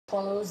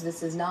Closed.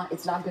 This is not,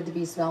 it's not good to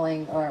be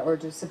smelling or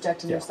just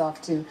subjecting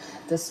yourself to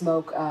the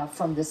smoke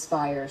from this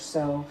fire,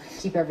 so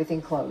keep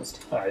everything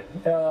closed. All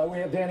right, we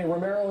have Danny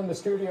Romero in the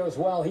studio as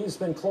well. He's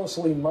been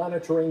closely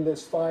monitoring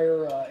this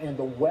fire and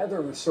the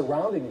weather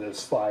surrounding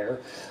this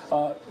fire.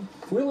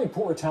 Really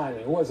poor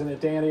timing, wasn't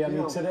it, Danny? I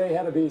mean, today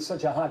had to be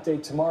such a hot day.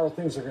 Tomorrow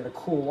things are going to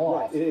cool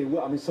off. Right.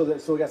 I mean, so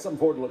we got something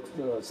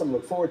to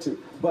look forward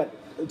to. But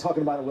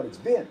talking about what it's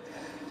been.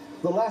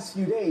 The last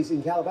few days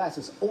in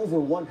Calabasas, over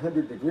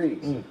 100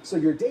 degrees. So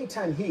your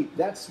daytime heat,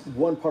 that's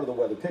one part of the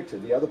weather picture.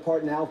 The other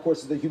part now, of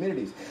course, is the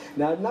humidities.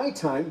 Now, at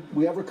nighttime,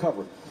 we have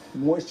recovery.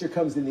 Moisture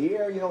comes in the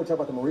air, we talk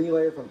about the marine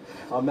layer from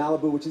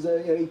Malibu, which is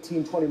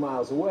 18, 20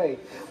 miles away.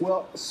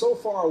 Well, so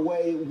far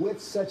away, with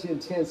such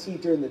intense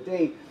heat during the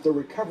day, the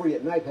recovery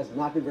at night has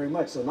not been very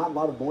much. So not a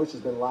lot of moisture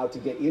has been allowed to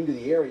get into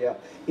the area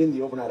in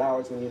the overnight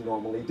hours when you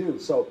normally do.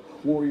 So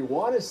where we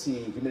want to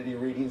see humidity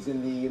readings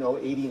in the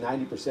 80,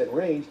 90%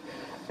 range,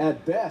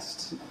 at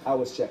best, I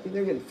was checking,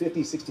 they're getting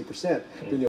 50, 60% during the